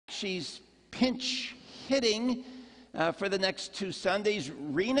She's pinch hitting for the next 2 Sundays.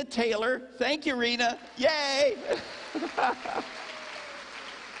 Rena Taylor. Thank you, Rena. Yay!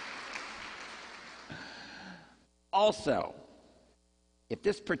 Also, if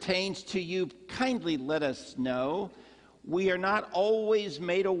this pertains to you, kindly let us know. We are not always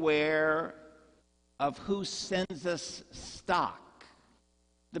made aware of who sends us stock.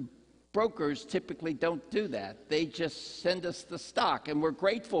 The brokers typically don't do that. They just send us the stock, and we're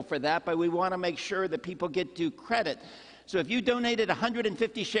grateful for that, but we want to make sure that people get due credit. So if you donated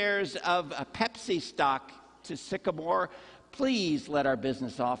 150 shares of a Pepsi stock to Sycamore, please let our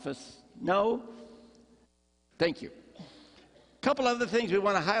business office know. Thank you. A couple other things we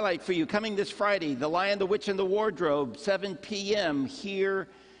want to highlight for you. Coming this Friday, The Lion, the Witch, and the Wardrobe, 7 p.m. here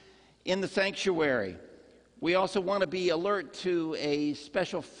in the sanctuary. We also want to be alert to a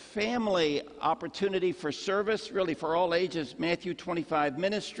special family opportunity for service, really for all ages, Matthew 25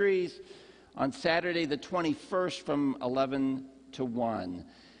 Ministries, on Saturday the 21st from 11 to 1.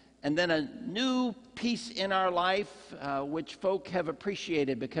 And then a new piece in our life, which folk have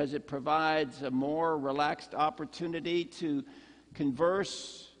appreciated because it provides a more relaxed opportunity to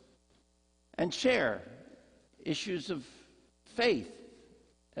converse and share issues of faith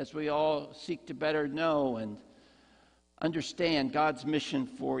as we all seek to better know and understand God's mission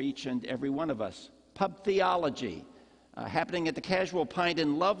for each and every one of us. Pub Theology, happening at the Casual Pint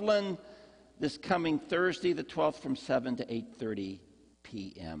in Loveland this coming Thursday, the 12th, from 7 to 8:30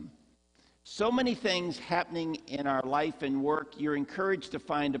 p.m. So many things happening in our life and work. You're encouraged to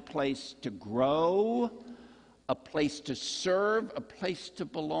find a place to grow, a place to serve, a place to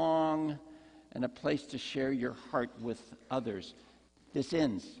belong, and a place to share your heart with others. This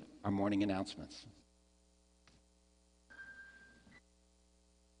ends our morning announcements.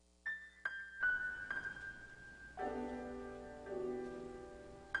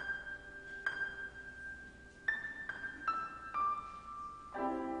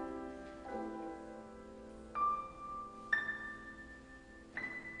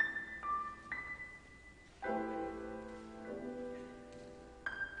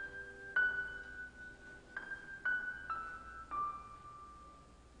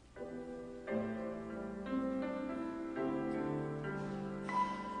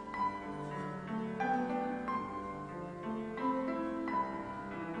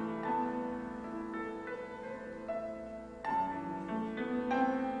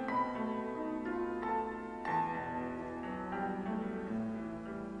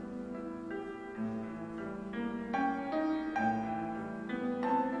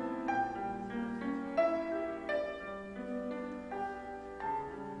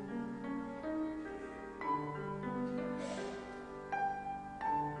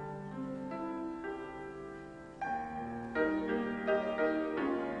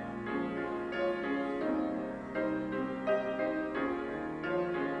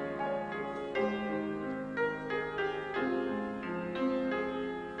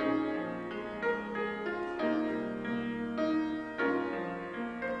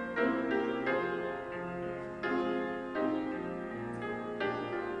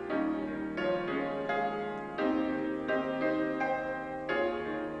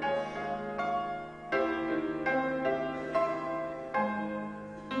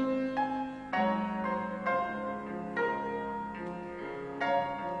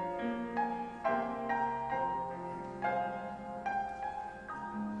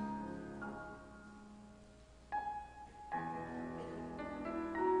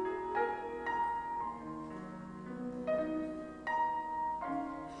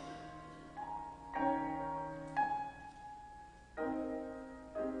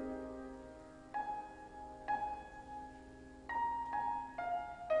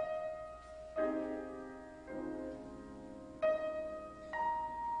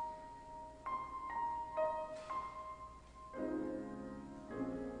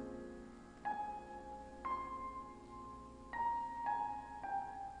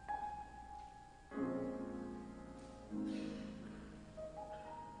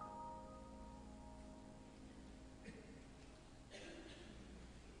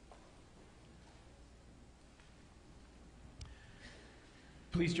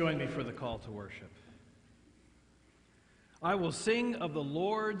 Please join me for the call to worship. I will sing of the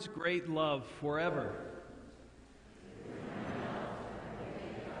Lord's great love forever.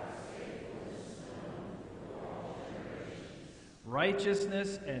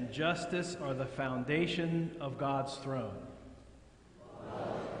 Righteousness and justice are the foundation of God's throne.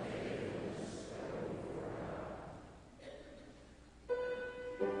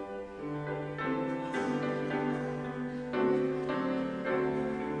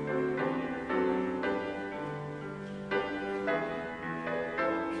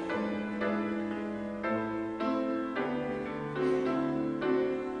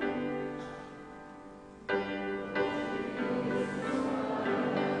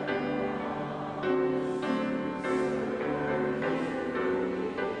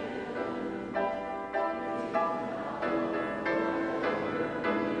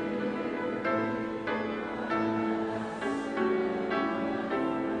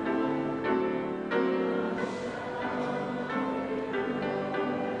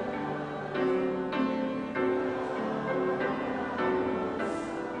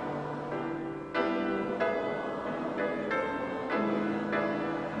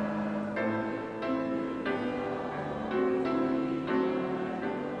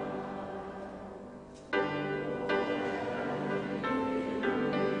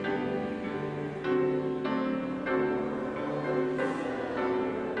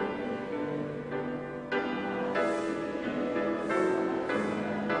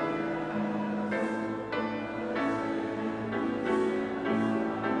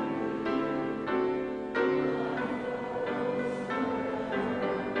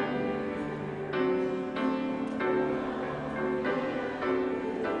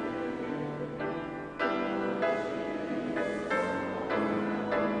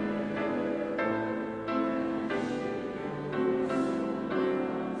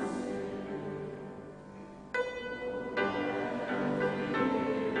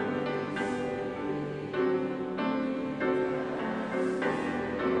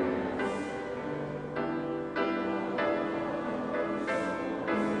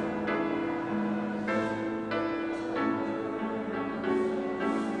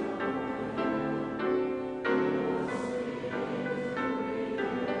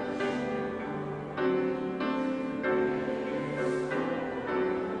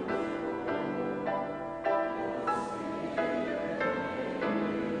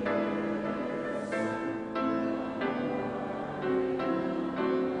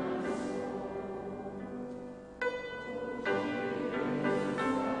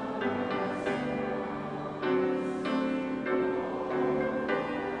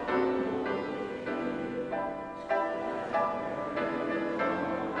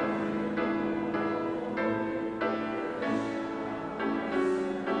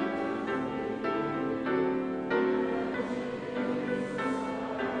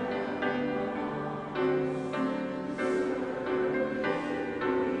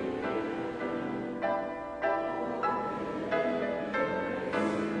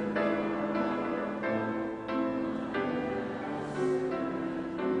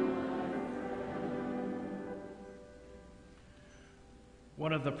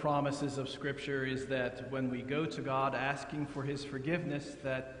 One of the promises of Scripture is that when we go to God asking for his forgiveness,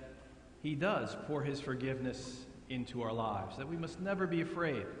 that he does pour his forgiveness into our lives, that we must never be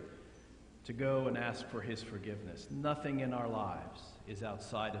afraid to go and ask for his forgiveness. Nothing in our lives is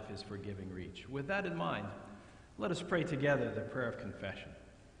outside of his forgiving reach. With that in mind, let us pray together the prayer of confession.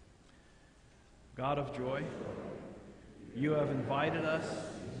 God of joy, you have invited us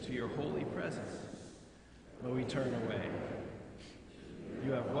to your holy presence, but we turn away.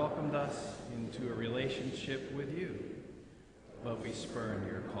 You have welcomed us into a relationship with you, but we spurn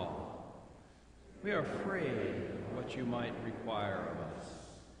your call. We are afraid of what you might require of us.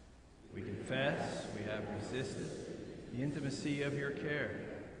 We confess we have resisted the intimacy of your care.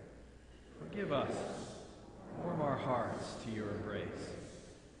 Forgive us. Warm our hearts to your embrace.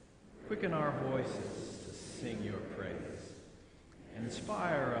 Quicken our voices to sing your praise.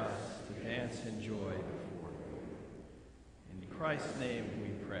 Inspire us to dance in joy before you. In Christ's name we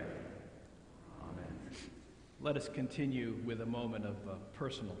pray. Amen. Let us continue with a moment of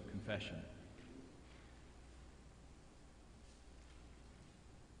personal confession.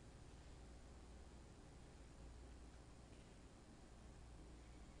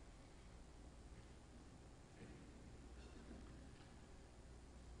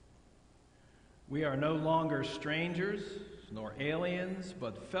 We are no longer strangers nor aliens,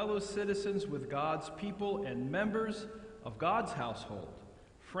 but fellow citizens with God's people and members of God's household.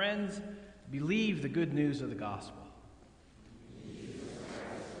 Friends, believe the good news of the gospel.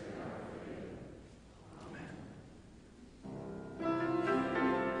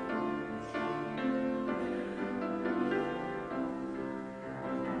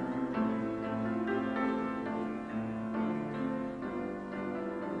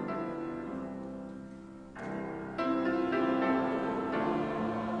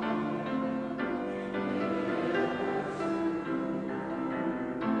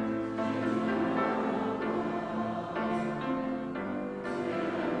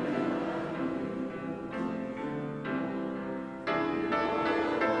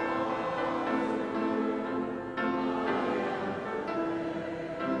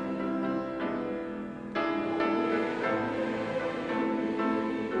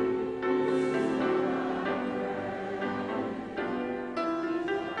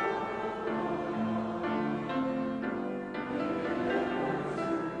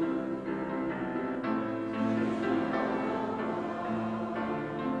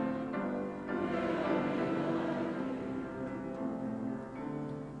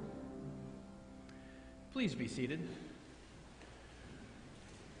 Please be seated.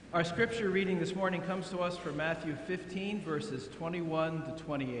 Our scripture reading this morning comes to us from Matthew 15, verses 21 to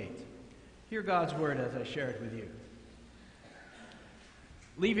 28. Hear God's word as I share it with you.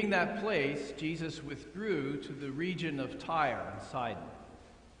 Leaving that place, Jesus withdrew to the region of Tyre and Sidon.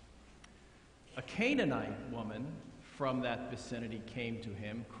 A Canaanite woman from that vicinity came to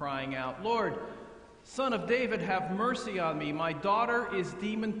him, crying out, "Lord, Son of David, have mercy on me. My daughter is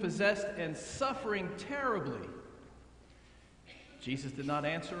demon-possessed and suffering terribly." Jesus did not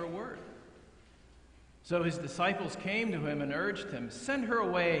answer a word. So his disciples came to him and urged him, "Send her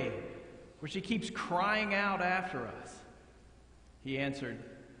away, for she keeps crying out after us." He answered,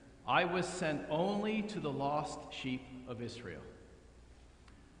 "I was sent only to the lost sheep of Israel."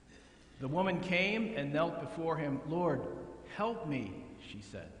 The woman came and knelt before him. "Lord, help me," she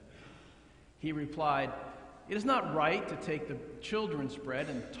said. He replied, "It is not right to take the children's bread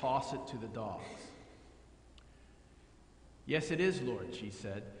and toss it to the dogs." "Yes, it is, Lord," she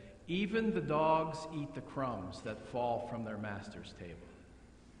said. "Even the dogs eat the crumbs that fall from their master's table."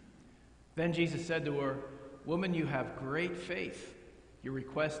 Then Jesus said to her, "Woman, you have great faith. Your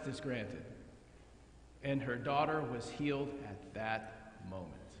request is granted." And her daughter was healed at that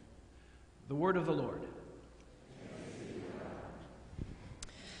moment. The word of the Lord.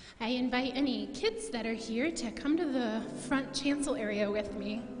 I invite any kids that are here to come to the front chancel area with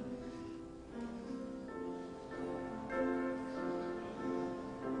me.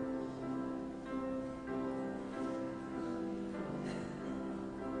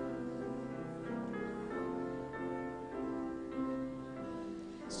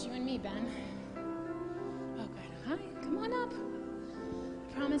 It's you and me, Ben. Oh, good. Hi, come on up.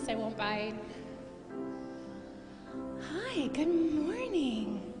 I promise I won't bite. Hi, good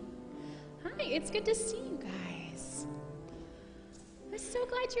morning. Hi, it's good to see you guys. I'm so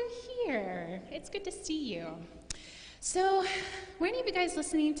glad you're here. It's good to see you. So, were any of you guys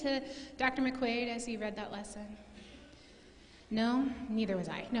listening to Dr. McQuaid as he read that lesson? No, neither was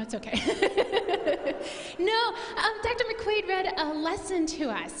I. No, it's okay. No, Dr. McQuaid read a lesson to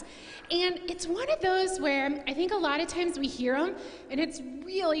us. And it's one of those where I think a lot of times we hear them, and it's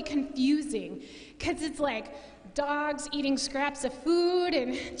really confusing. Because it's like dogs eating scraps of food,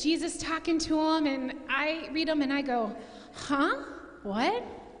 and Jesus talking to them, and I read them and I go, huh? What?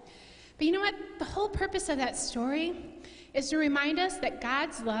 But you know what? The whole purpose of that story is to remind us that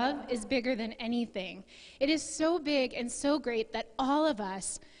God's love is bigger than anything. It is so big and so great that all of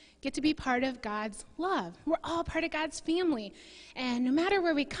us get to be part of God's love. We're all part of God's family. And no matter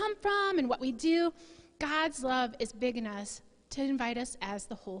where we come from and what we do, God's love is big enough to invite us as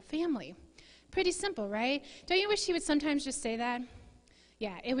the whole family. Pretty simple, right? Don't you wish He would sometimes just say that?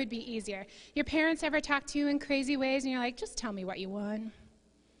 Yeah, it would be easier. Your parents ever talk to you in crazy ways and you're like, just tell me what you want?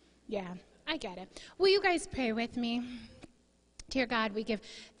 Yeah, I get it. Will you guys pray with me? Dear God, we give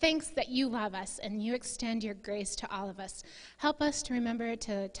thanks that you love us and you extend your grace to all of us. Help us to remember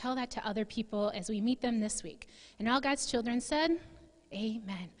to tell that to other people as we meet them this week. And all God's children said,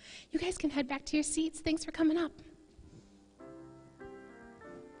 amen. You guys can head back to your seats. Thanks for coming up.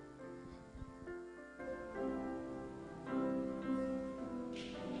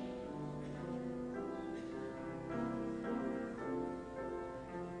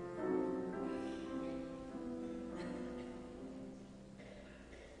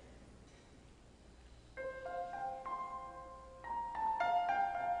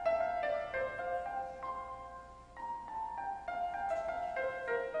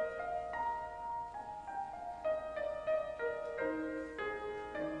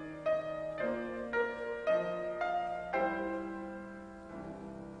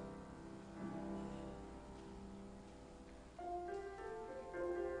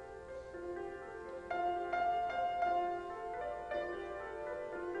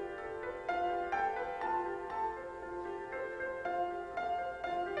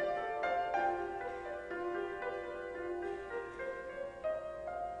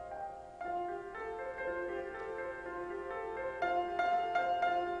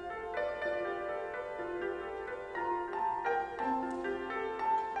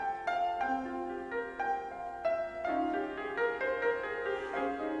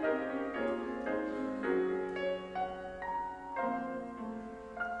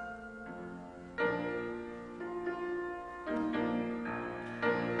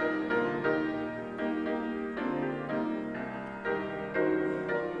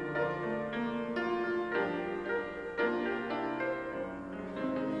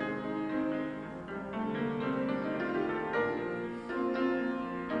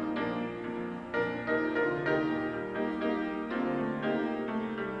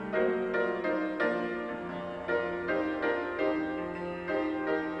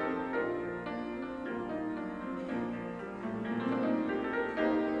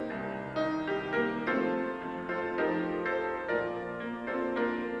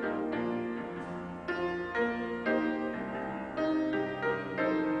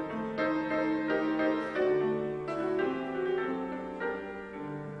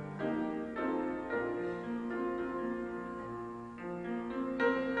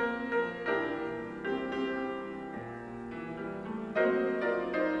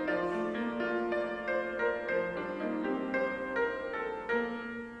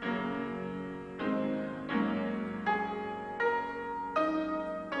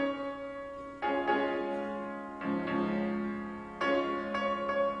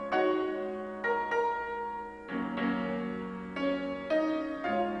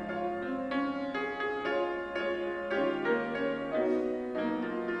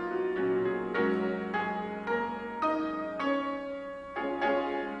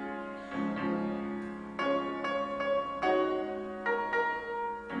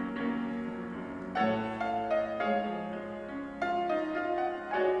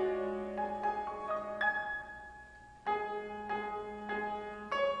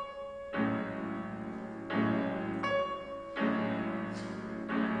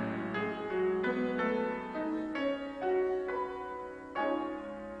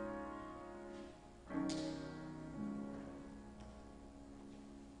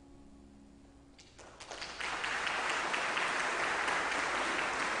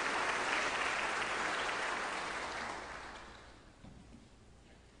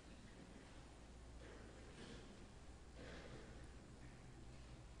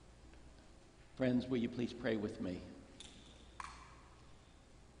 Friends, will you please pray with me?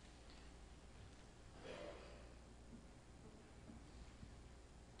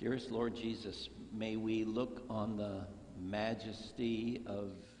 Dearest Lord Jesus, may we look on the majesty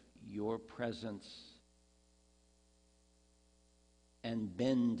of your presence and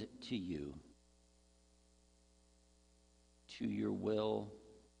bend to you, to your will,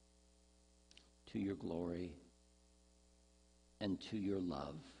 to your glory, and to your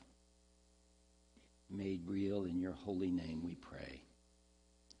love. Made real in your holy name we pray.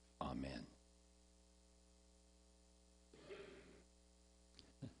 Amen.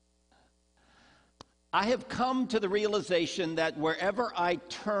 I have come to the realization that wherever I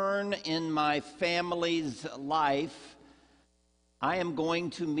turn in my family's life, I am going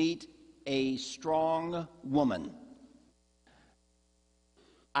to meet a strong woman.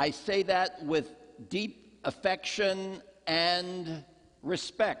 I say that with deep affection and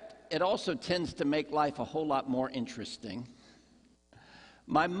respect. It also tends to make life a whole lot more interesting.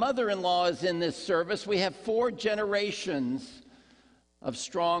 My mother-in-law is in this service. We have 4 generations of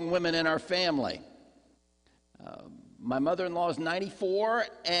strong women in our family. My mother-in-law is 94,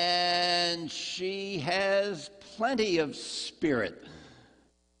 and she has plenty of spirit.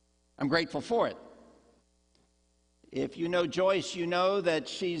 I'm grateful for it. If you know Joyce, you know that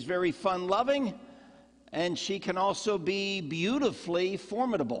she's very fun-loving, and she can also be beautifully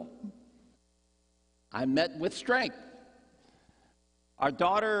formidable. I'm met with strength. Our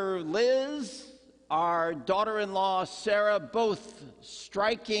daughter Liz, our daughter-in-law Sarah, both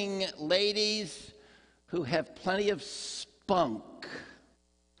striking ladies who have plenty of spunk,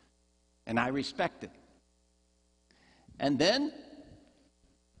 and I respect it. And then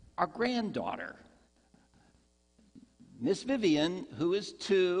our granddaughter, Miss Vivian, who is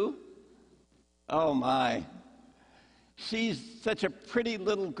 2. Oh my, she's such a pretty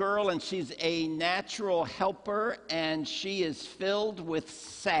little girl, and she's a natural helper, and she is filled with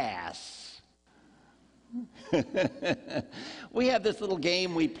sass. We have this little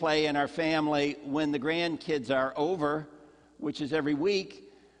game we play in our family when the grandkids are over, which is every week.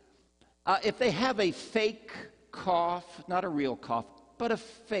 If they have a fake cough, not a real cough, but a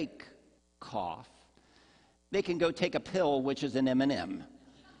fake cough, they can go take a pill, which is an M&M.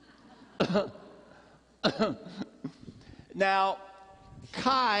 Now,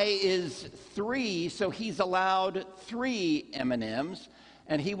 Kai is 3, so he's allowed 3 M&Ms.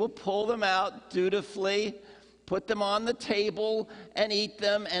 And he will pull them out dutifully, put them on the table, and eat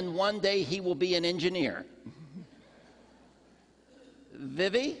them, and one day he will be an engineer.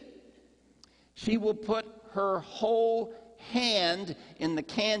 Vivi, she will put her whole hand in the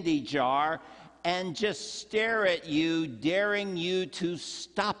candy jar and just stare at you, daring you to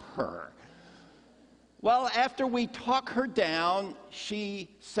stop her. Well, after we talk her down,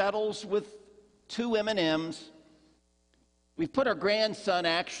 she settles with 2 M&Ms. We've put our grandson,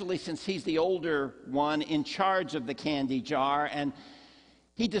 actually, since he's the older one, in charge of the candy jar, and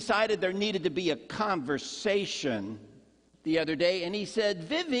he decided there needed to be a conversation the other day, and he said,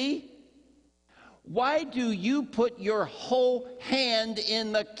 "Vivi, why do you put your whole hand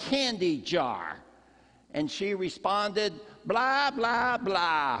in the candy jar?" And she responded, "Blah, blah,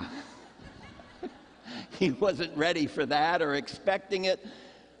 blah." He wasn't ready for that or expecting it.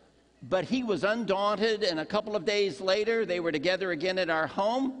 But he was undaunted, and a couple of days later, they were together again at our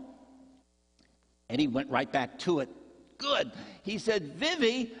home, and he went right back to it. Good. He said,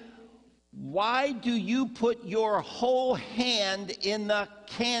 "Vivi, why do you put your whole hand in the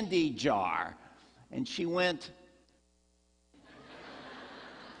candy jar?" And she went,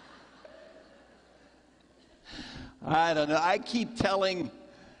 I don't know. I keep telling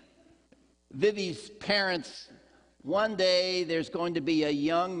Vivi's parents, one day there's going to be a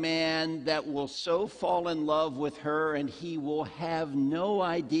young man that will so fall in love with her, and he will have no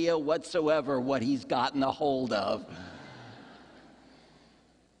idea whatsoever what he's gotten a hold of.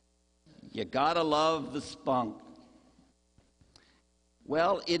 You gotta love the spunk.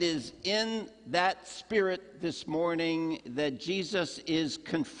 Well, it is in that spirit this morning that Jesus is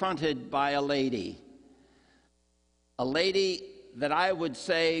confronted by a lady. A lady that I would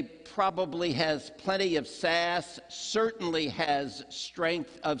say probably has plenty of sass, certainly has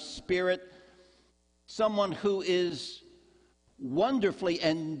strength of spirit, someone who is wonderfully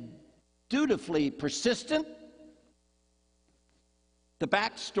and dutifully persistent. The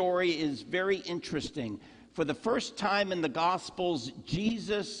backstory is very interesting. For the first time in the Gospels,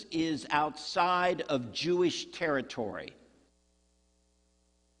 Jesus is outside of Jewish territory.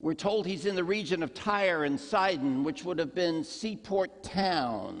 We're told he's in the region of Tyre and Sidon, which would have been seaport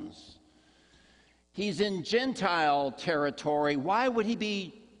towns. He's in Gentile territory. Why would he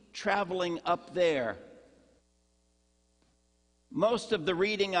be traveling up there? Most of the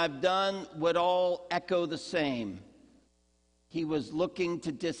reading I've done would all echo the same. He was looking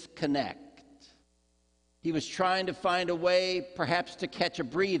to disconnect. He was trying to find a way, perhaps to catch a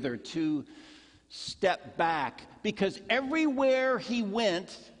breather, to step back, because everywhere he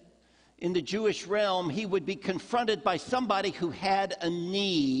went in the Jewish realm, he would be confronted by somebody who had a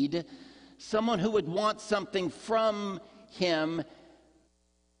need, someone who would want something from him,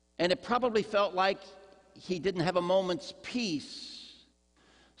 and it probably felt like he didn't have a moment's peace.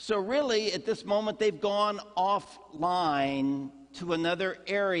 So really, at this moment, they've gone offline to another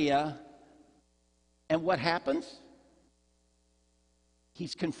area, and what happens?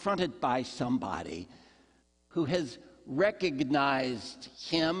 He's confronted by somebody who has recognized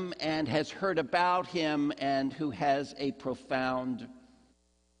him and has heard about him and who has a profound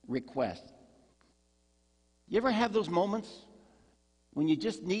request. You ever have those moments when you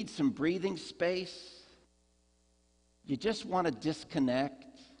just need some breathing space? You just want to disconnect.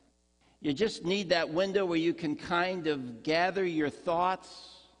 You just need that window where you can kind of gather your thoughts.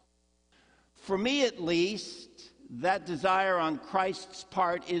 For me, at least, that desire on Christ's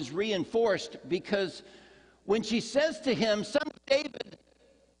part is reinforced because when she says to him, "Son of David,"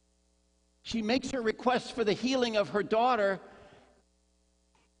 she makes her request for the healing of her daughter,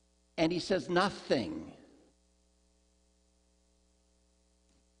 and he says nothing.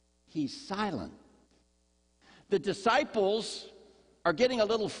 He's silent. The disciples are getting a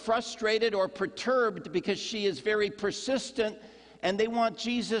little frustrated or perturbed because she is very persistent, and they want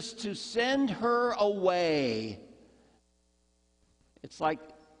Jesus to send her away. It's like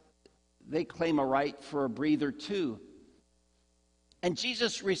they claim a right for a breather too. And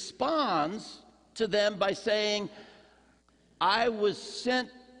Jesus responds to them by saying, "I was sent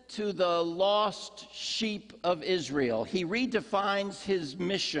to the lost sheep of Israel." He redefines his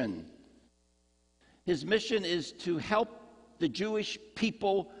mission. His mission is to help the Jewish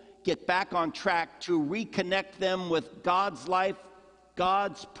people get back on track, to reconnect them with God's life,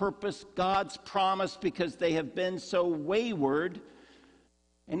 God's purpose, God's promise, because they have been so wayward.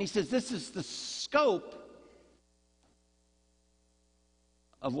 And he says, this is the scope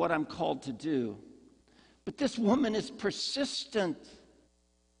of what I'm called to do. But this woman is persistent.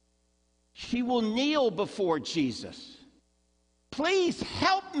 She will kneel before Jesus. "Please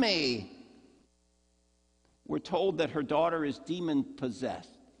help me." We're told that her daughter is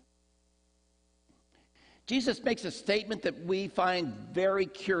demon-possessed. Jesus makes a statement that we find very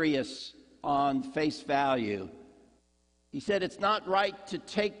curious on face value. He said, "It's not right to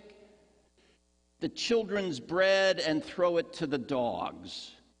take the children's bread and throw it to the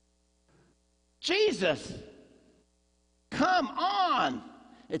dogs." Jesus, come on!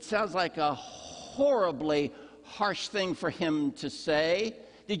 It sounds like a horribly harsh thing for him to say.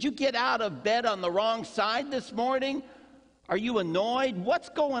 Did you get out of bed on the wrong side this morning? Are you annoyed? What's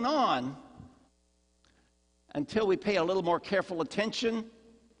going on? Until we pay a little more careful attention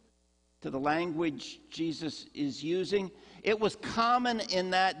to the language Jesus is using. It was common in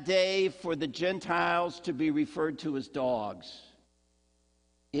that day for the Gentiles to be referred to as dogs.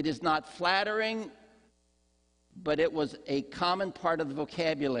 It is not flattering, but it was a common part of the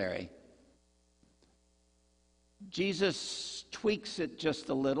vocabulary. Jesus tweaks it just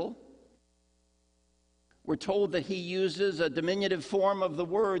a little. We're told that he uses a diminutive form of the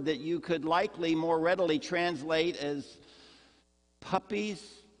word that you could likely more readily translate as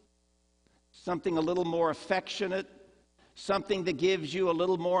puppies, something a little more affectionate, something that gives you a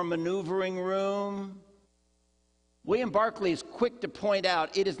little more maneuvering room. William Barclay is quick to point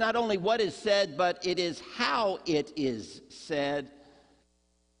out it is not only what is said, but it is how it is said.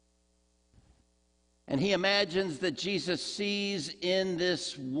 And he imagines that Jesus sees in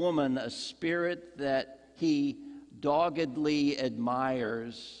this woman a spirit that he doggedly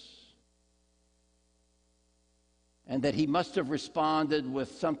admires, and that he must have responded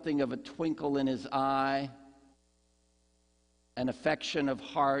with something of a twinkle in his eye, an affection of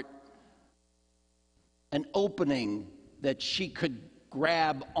heart, an opening that she could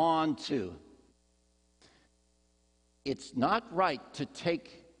grab onto. It's not right to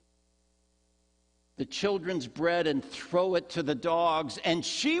take the children's bread and throw it to the dogs. And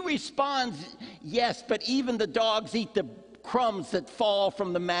she responds, yes, but even the dogs eat the crumbs that fall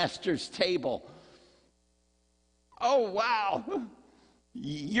from the master's table. Oh, wow.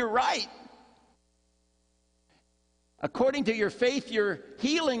 You're right. According to your faith, your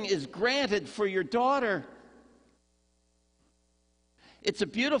healing is granted for your daughter. It's a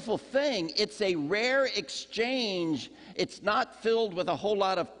beautiful thing. It's a rare exchange. It's not filled with a whole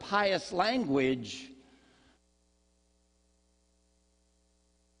lot of pious language.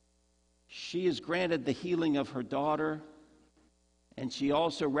 She is granted the healing of her daughter, and she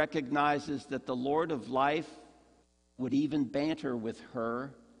also recognizes that the Lord of life would even banter with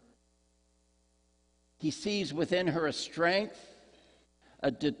her. He sees within her a strength,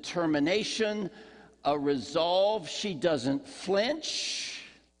 a determination, a resolve. She doesn't flinch,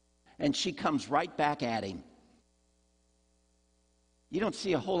 and she comes right back at him. You don't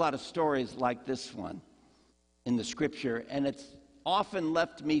see a whole lot of stories like this one in the scripture, and it's often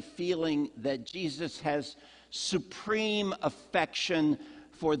left me feeling that Jesus has supreme affection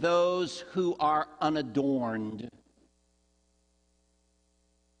for those who are unadorned,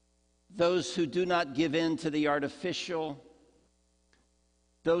 those who do not give in to the artificial,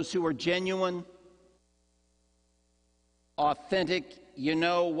 those who are genuine, authentic. You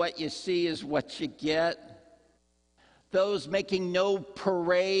know, what you see is what you get. Those making no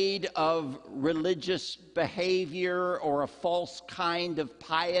parade of religious behavior or a false kind of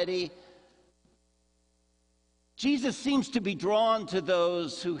piety. Jesus seems to be drawn to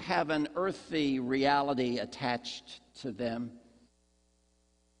those who have an earthly reality attached to them.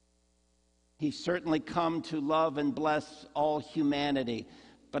 He's certainly come to love and bless all humanity,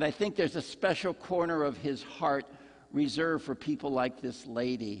 but I think there's a special corner of his heart reserved for people like this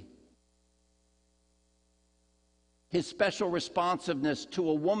lady. His special responsiveness to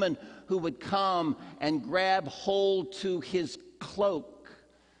a woman who would come and grab hold to his cloak,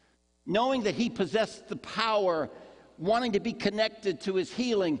 knowing that he possessed the power, wanting to be connected to his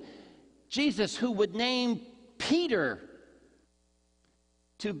healing. Jesus, who would name Peter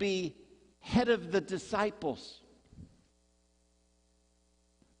to be head of the disciples.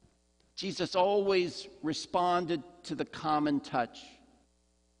 Jesus always responded to the common touch.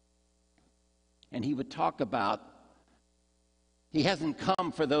 And he would talk about, he hasn't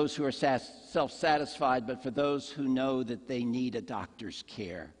come for those who are self-satisfied, but for those who know that they need a doctor's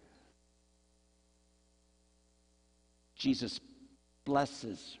care. Jesus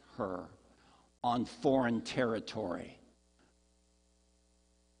blesses her on foreign territory.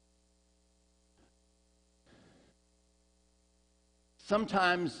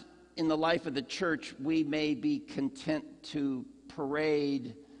 Sometimes in the life of the church, we may be content to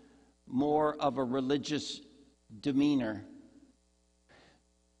parade more of a religious demeanor,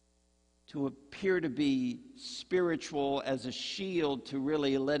 to appear to be spiritual as a shield to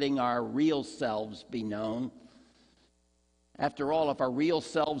really letting our real selves be known. After all, if our real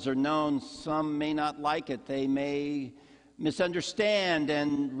selves are known, some may not like it. They may misunderstand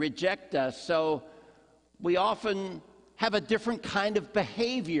and reject us. So we often have a different kind of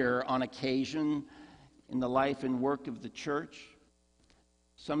behavior on occasion in the life and work of the church.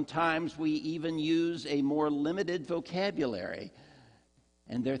 Sometimes we even use a more limited vocabulary,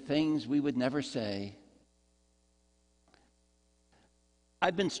 and there are things we would never say.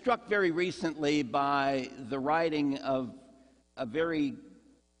 I've been struck very recently by the writing of a very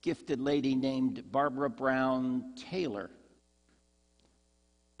gifted lady named Barbara Brown Taylor.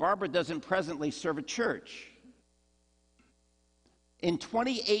 Barbara doesn't presently serve a church. In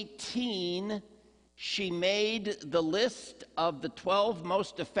 2018, she made the list of the 12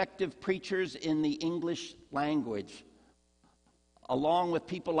 most effective preachers in the English language, along with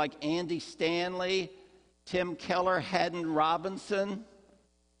people like Andy Stanley, Tim Keller, Haddon Robinson,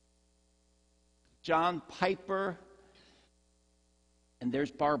 John Piper, and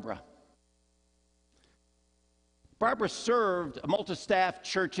there's Barbara. Barbara served a multi-staff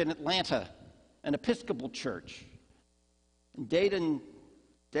church in Atlanta, an Episcopal church. Day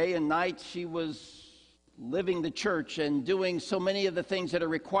and night, she was living the church and doing so many of the things that are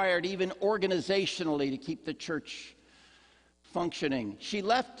required, even organizationally, to keep the church functioning. She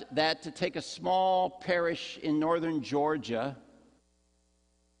left that to take a small parish in northern Georgia.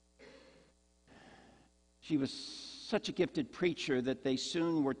 She was such a gifted preacher that they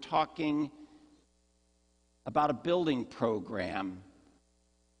soon were talking about a building program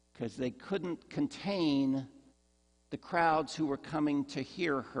because they couldn't contain the crowds who were coming to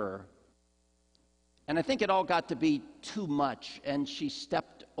hear her. And I think it all got to be too much, and she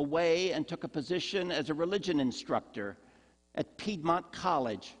stepped away and took a position as a religion instructor at Piedmont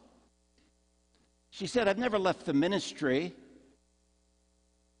College. She said, "I've never left the ministry,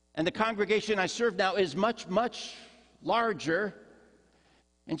 and the congregation I serve now is much, much larger."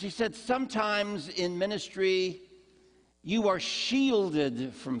 And she said, "Sometimes in ministry, you are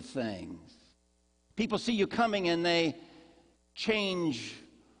shielded from things. People see you coming and they change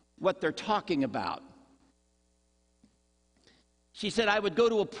what they're talking about." She said, "I would go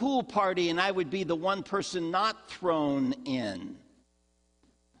to a pool party and I would be the one person not thrown in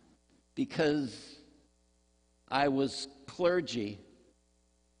because I was clergy."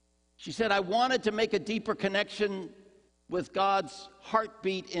 She said, "I wanted to make a deeper connection with God's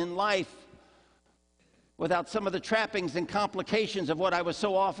heartbeat in life without some of the trappings and complications of what I was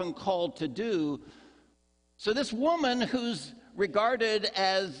so often called to do." So this woman whose regarded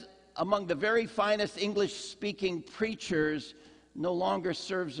as among the very finest English-speaking preachers, no longer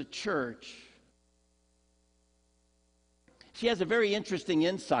serves a church. She has a very interesting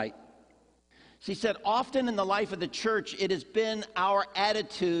insight. She said, often in the life of the church, it has been our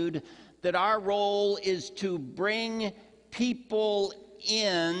attitude that our role is to bring people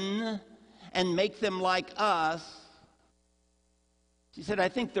in and make them like us. She said, I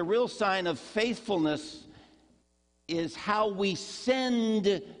think the real sign of faithfulness is how we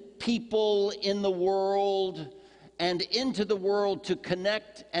send people in the world and into the world to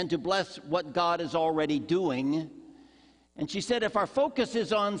connect and to bless what God is already doing. And she said, if our focus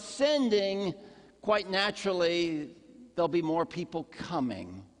is on sending, quite naturally, there'll be more people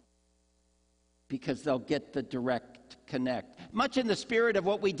coming because they'll get the direct connect. Much in the spirit of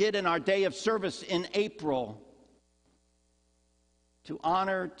what we did in our day of service in April, to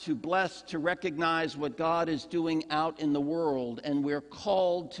honor, to bless, to recognize what God is doing out in the world. And we're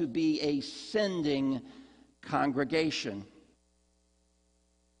called to be a sending congregation.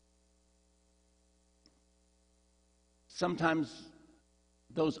 Sometimes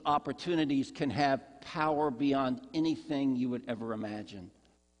those opportunities can have power beyond anything you would ever imagine.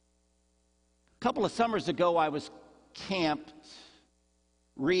 A couple of summers ago, I was camped,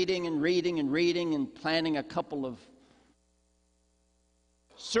 reading and planning a couple of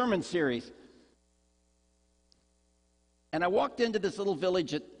sermon series. And I walked into this little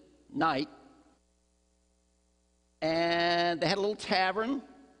village at night, and they had a little tavern,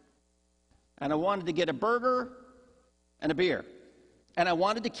 and I wanted to get a burger and a beer, and I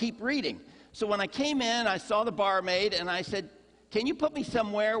wanted to keep reading. So when I came in, I saw the barmaid, and I said, can you put me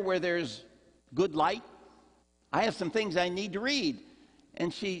somewhere where there's good light? I have some things I need to read.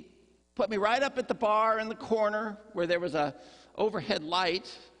 And she put me right up at the bar in the corner where there was a overhead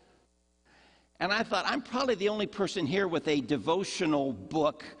light. And I thought, I'm probably the only person here with a devotional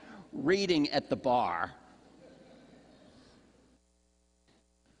book reading at the bar.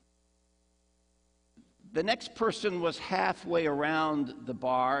 The next person was halfway around the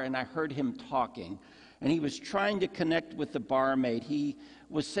bar, and I heard him talking. And he was trying to connect with the barmaid. He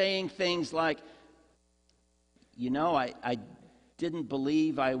was saying things like, you know, I didn't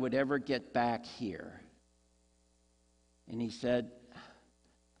believe I would ever get back here. And he said,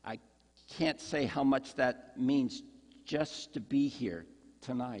 I can't say how much that means just to be here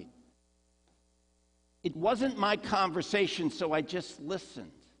tonight. It wasn't my conversation, so I just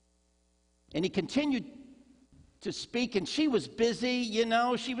listened. And he continued to speak, and she was busy, you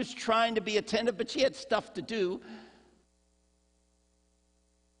know, she was trying to be attentive, but she had stuff to do.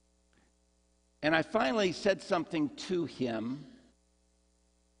 And I finally said something to him.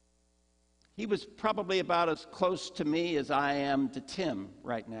 He was probably about as close to me as I am to Tim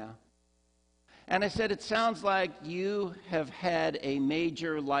right now. And I said, it sounds like you have had a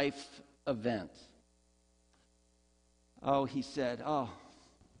major life event. Oh, he said,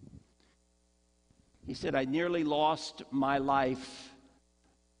 He said, I nearly lost my life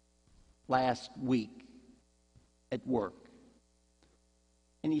last week at work.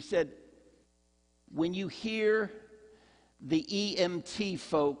 And he said, when you hear the EMT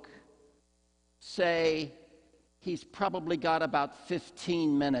folk say he's probably got about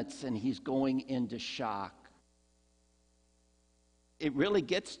 15 minutes and he's going into shock, it really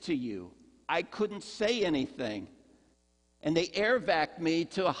gets to you. I couldn't say anything. And they air vac'd me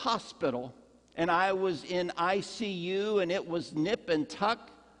to a hospital. And I was in ICU, and it was nip and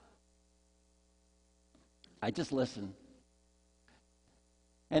tuck. I just listened.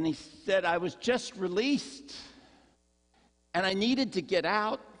 And he said, I was just released, and I needed to get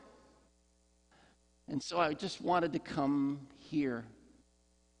out. And so I just wanted to come here.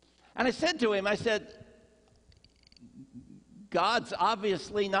 And I said to him, I said, God's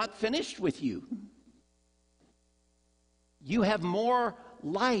obviously not finished with you. You have more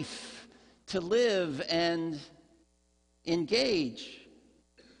life to live and engage.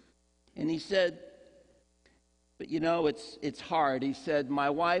 And he said, but you know, it's hard. He said, my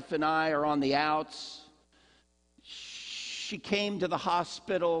wife and I are on the outs. She came to the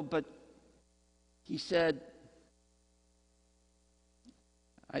hospital, but he said,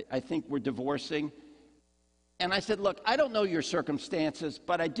 I think we're divorcing. And I said, look, I don't know your circumstances,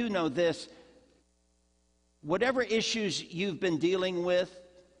 but I do know this. Whatever issues you've been dealing with,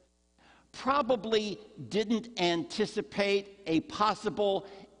 probably didn't anticipate a possible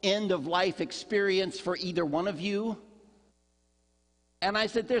end-of-life experience for either one of you. And I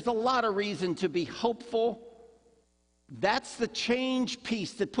said, there's a lot of reason to be hopeful. That's the change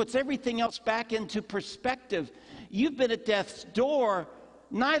piece that puts everything else back into perspective. You've been at death's door.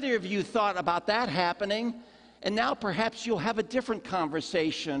 Neither of you thought about that happening. And now perhaps you'll have a different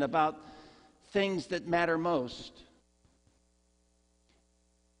conversation about things that matter most.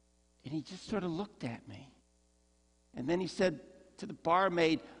 And he just sort of looked at me. And then he said to the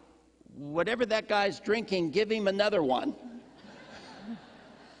barmaid, whatever that guy's drinking, give him another one.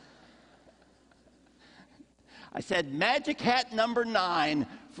 I said, magic hat number 9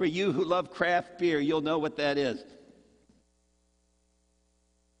 for you who love craft beer. You'll know what that is.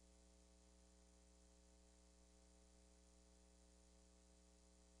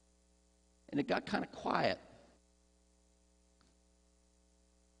 And it got kind of quiet.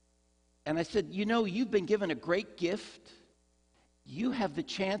 And I said, you know, you've been given a great gift. You have the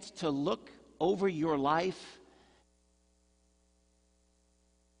chance to look over your life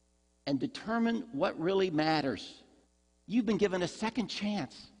and determine what really matters. You've been given a second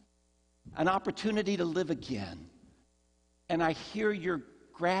chance, an opportunity to live again. And I hear your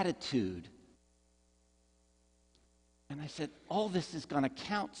gratitude. And I said, all this is going to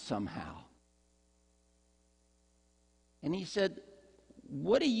count somehow. And he said,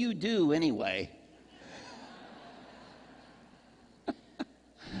 what do you do anyway?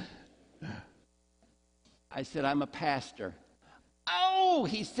 I said, I'm a pastor. Oh,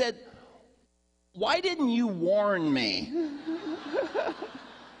 he said, why didn't you warn me?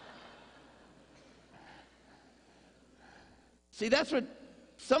 See, that's what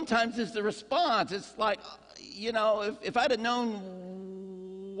sometimes is the response. It's like, you know, if I'd have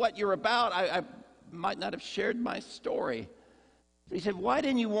known what you're about, I might not have shared my story. He said, why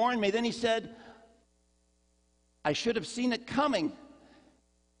didn't you warn me? Then he said, I should have seen it coming.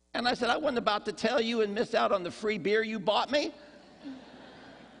 And I said, I wasn't about to tell you and miss out on the free beer you bought me.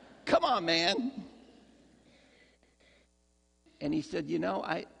 Come on, man. And he said, you know,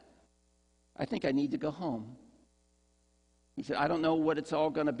 I think I need to go home. He said, I don't know what it's all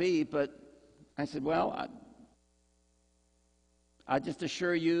going to be, but I said, well, I just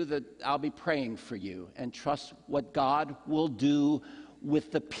assure you that I'll be praying for you and trust what God will do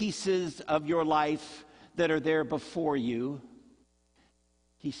with the pieces of your life that are there before you.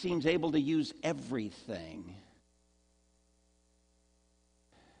 He seems able to use everything.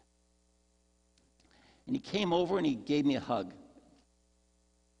 And he came over and he gave me a hug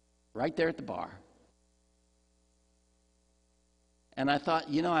right there at the bar. And I thought,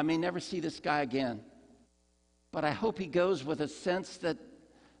 you know, I may never see this guy again. But I hope he goes with a sense that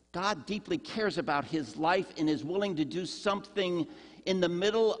God deeply cares about his life and is willing to do something in the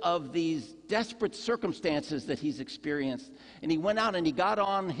middle of these desperate circumstances that he's experienced. And he went out and he got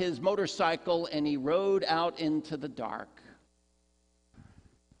on his motorcycle and he rode out into the dark.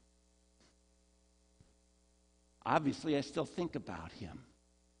 Obviously, I still think about him.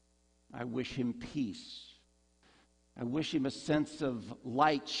 I wish him peace. I wish him a sense of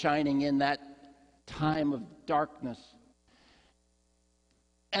light shining in that time of darkness.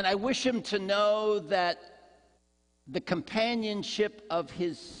 And I wish him to know that the companionship of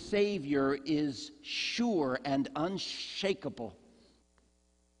his Savior is sure and unshakable.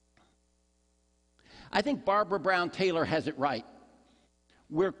 I think Barbara Brown Taylor has it right.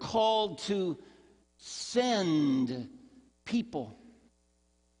 We're called to send people.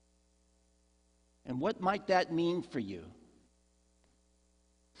 And what might that mean for you?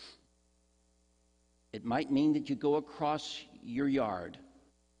 It might mean that you go across your yard.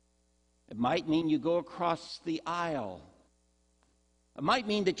 It might mean you go across the aisle. It might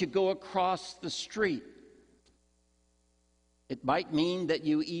mean that you go across the street. It might mean that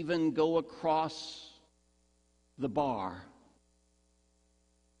you even go across the bar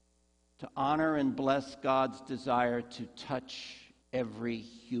to honor and bless God's desire to touch every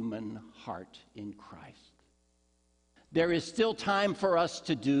human heart in Christ. There is still time for us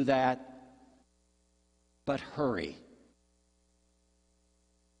to do that. But hurry.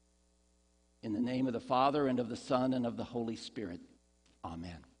 In the name of the Father, and of the Son, and of the Holy Spirit.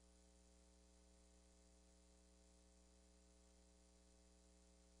 Amen.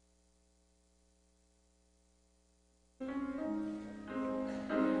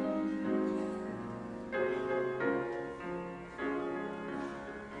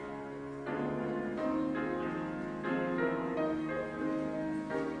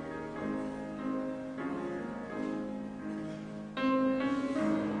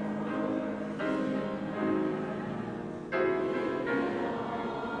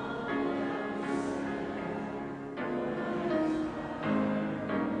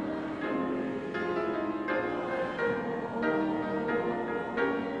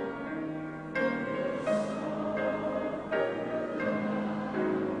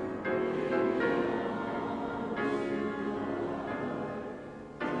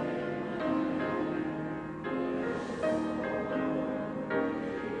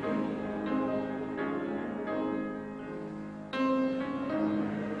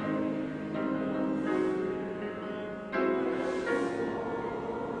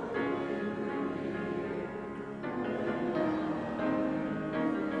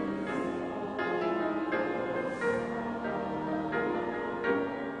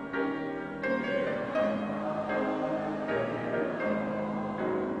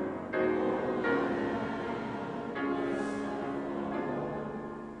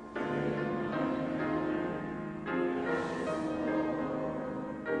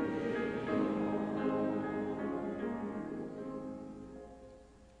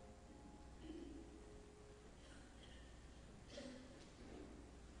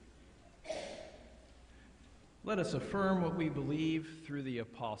 Let us affirm what we believe through the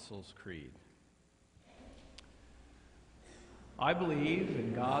Apostles' Creed. I believe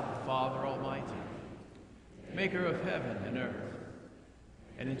in God the Father Almighty, maker of heaven and earth,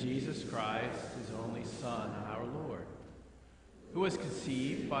 and in Jesus Christ, his only Son, our Lord, who was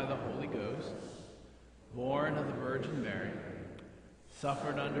conceived by the Holy Ghost, born of the Virgin Mary,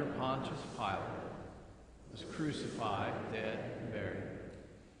 suffered under Pontius Pilate, was crucified, dead, and buried.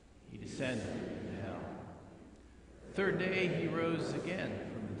 He descended into hell. Third day he rose again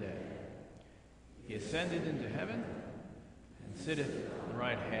from the dead. He ascended into heaven and sitteth at the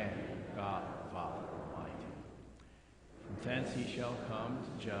right hand of God the Father Almighty. From thence he shall come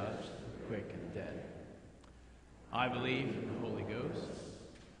to judge the quick and the dead. I believe in the Holy Ghost,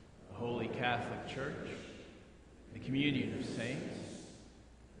 the Holy Catholic Church, the communion of saints,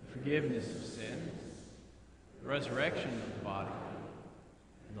 the forgiveness of sins, the resurrection of the body,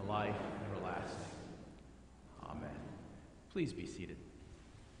 and the life everlasting. Amen. Please be seated.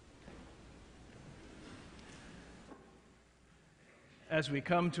 As we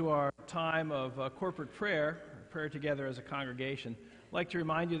come to our time of corporate prayer together as a congregation, I'd like to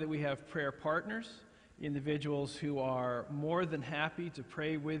remind you that we have prayer partners, individuals who are more than happy to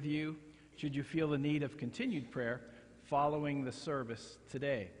pray with you should you feel the need of continued prayer following the service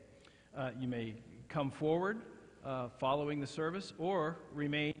today. You may come forward following the service or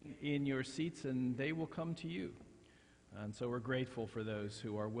remain in your seats and they will come to you. And so we're grateful for those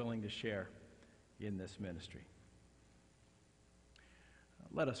who are willing to share in this ministry.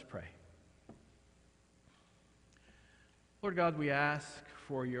 Let us pray. Lord God, we ask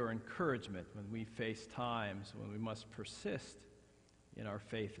for your encouragement when we face times when we must persist in our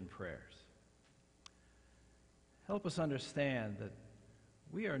faith and prayers. Help us understand that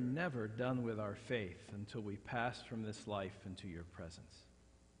we are never done with our faith until we pass from this life into your presence.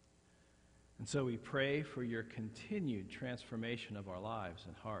 And so we pray for your continued transformation of our lives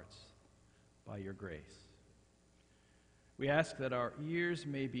and hearts by your grace. We ask that our ears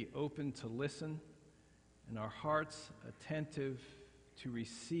may be open to listen and our hearts attentive to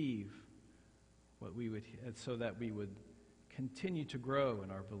receive what we would, so that we would continue to grow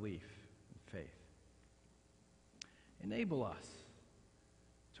in our belief and faith. Enable us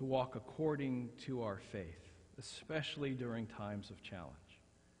to walk according to our faith, especially during times of challenge.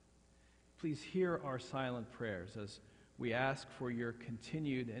 Please hear our silent prayers as we ask for your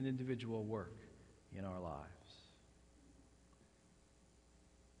continued and individual work in our lives.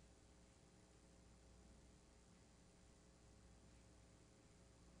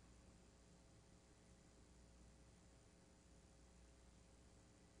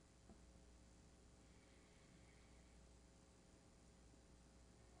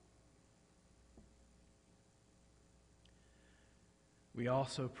 We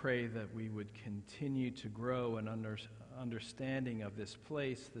also pray that we would continue to grow in understanding of this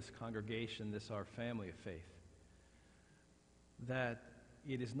place, this congregation, this our family of faith. That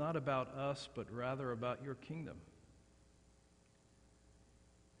it is not about us, but rather about your kingdom.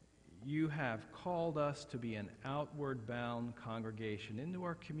 You have called us to be an outward-bound congregation into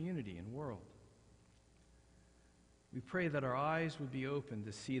our community and world. We pray that our eyes would be open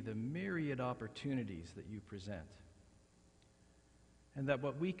to see the myriad opportunities that you present, and that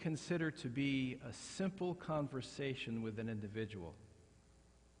what we consider to be a simple conversation with an individual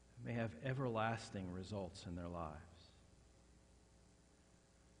may have everlasting results in their lives.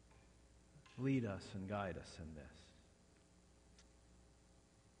 Lead us and guide us in this.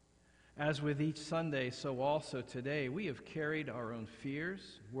 As with each Sunday, so also today, we have carried our own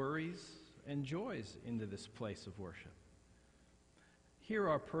fears, worries, and joys into this place of worship. Hear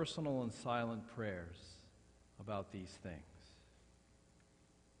our personal and silent prayers about these things.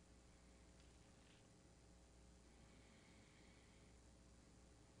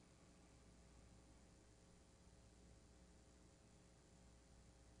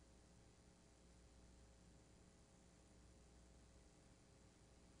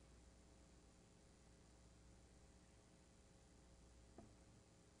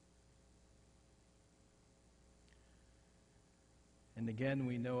 And again,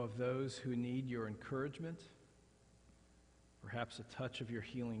 we know of those who need your encouragement, perhaps a touch of your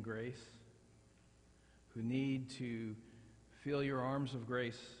healing grace, who need to feel your arms of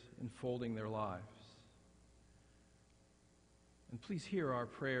grace enfolding their lives. And please hear our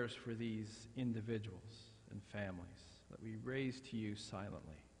prayers for these individuals and families that we raise to you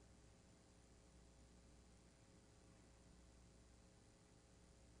silently.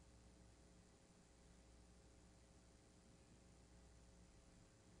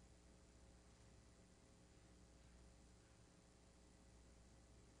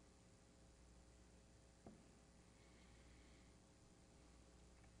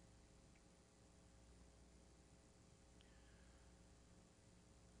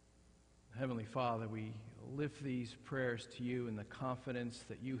 Heavenly Father, we lift these prayers to you in the confidence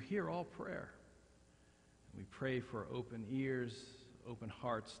that you hear all prayer. We pray for open ears, open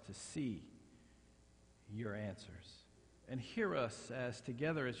hearts to see your answers. And hear us as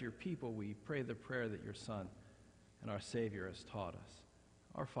together as your people we pray the prayer that your Son and our Savior has taught us.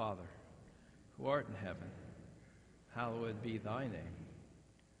 Our Father, who art in heaven, hallowed be thy name.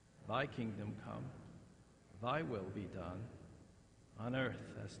 Thy kingdom come, thy will be done, on earth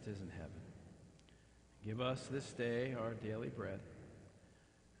as 'tis in heaven. Give us this day our daily bread,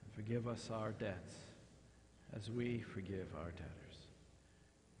 and forgive us our debts, as we forgive our debtors.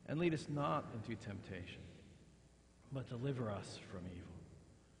 And lead us not into temptation, but deliver us from evil.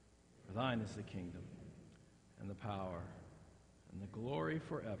 For thine is the kingdom, and the power, and the glory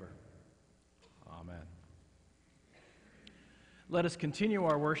forever. Amen. Let us continue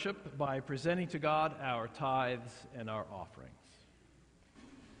our worship by presenting to God our tithes and our offerings.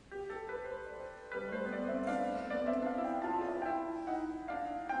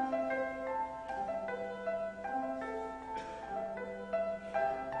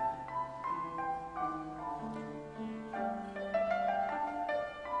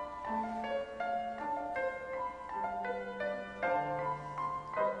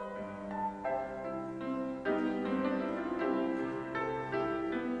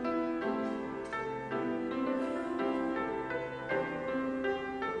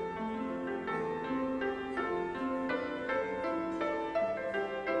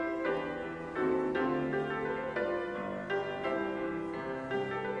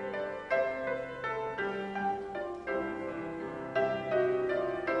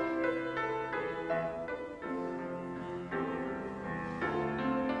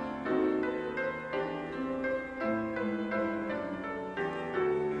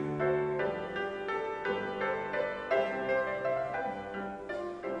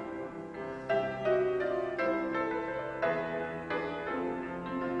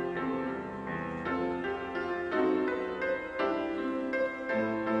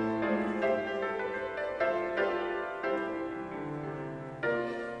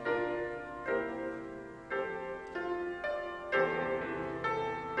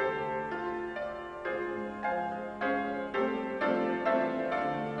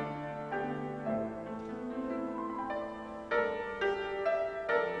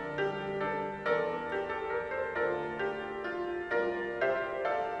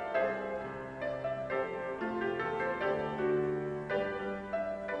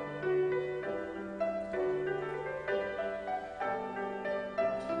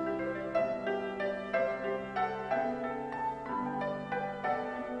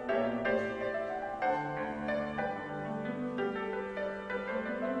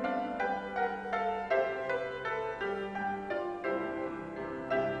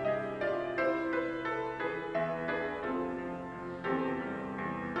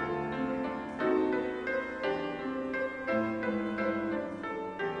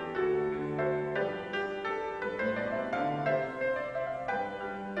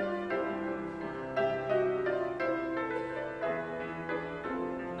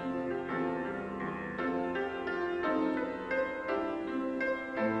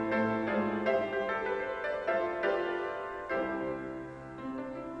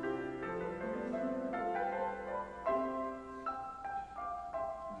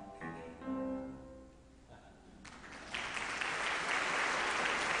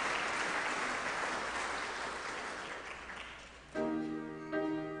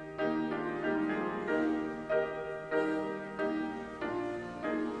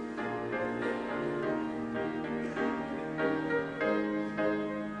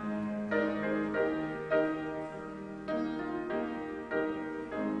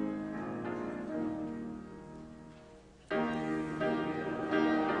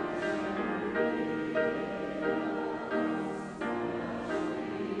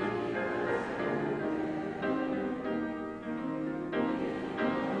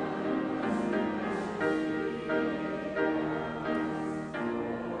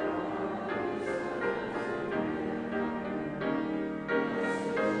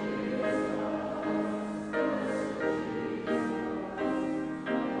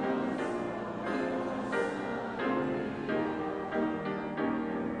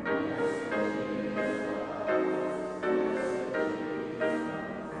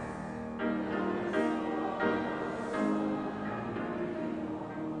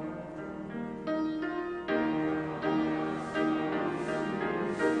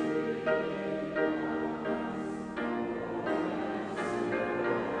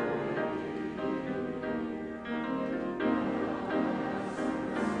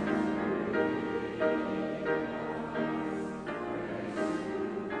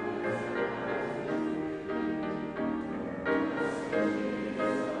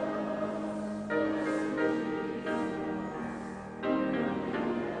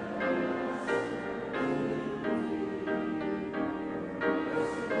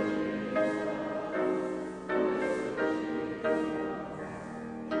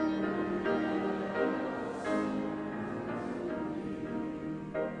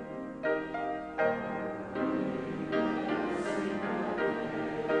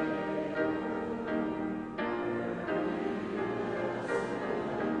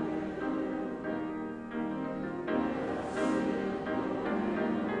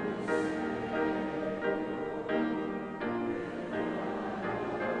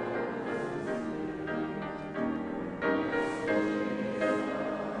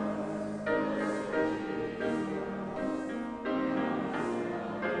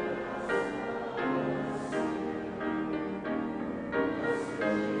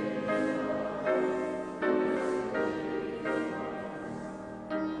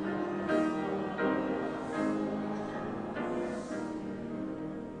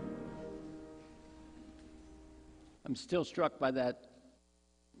 I'm still struck by that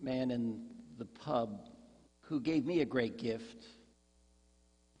man in the pub who gave me a great gift,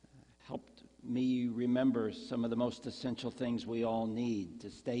 helped me remember some of the most essential things we all need to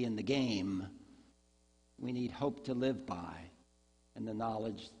stay in the game. We need hope to live by and the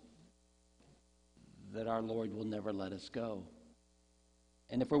knowledge that our Lord will never let us go.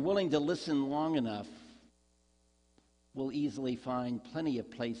 And if we're willing to listen long enough, we'll easily find plenty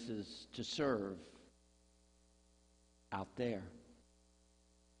of places to serve out there.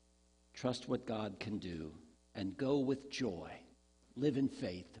 Trust what God can do and go with joy. Live in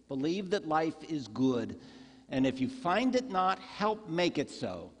faith. Believe that life is good. And if you find it not, help make it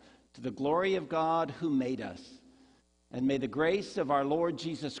so, to the glory of God who made us. And may the grace of our Lord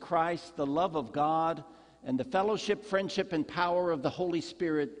Jesus Christ, the love of God, and the fellowship, friendship, and power of the Holy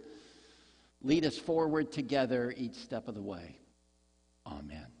Spirit lead us forward together each step of the way.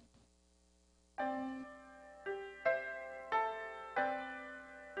 Amen.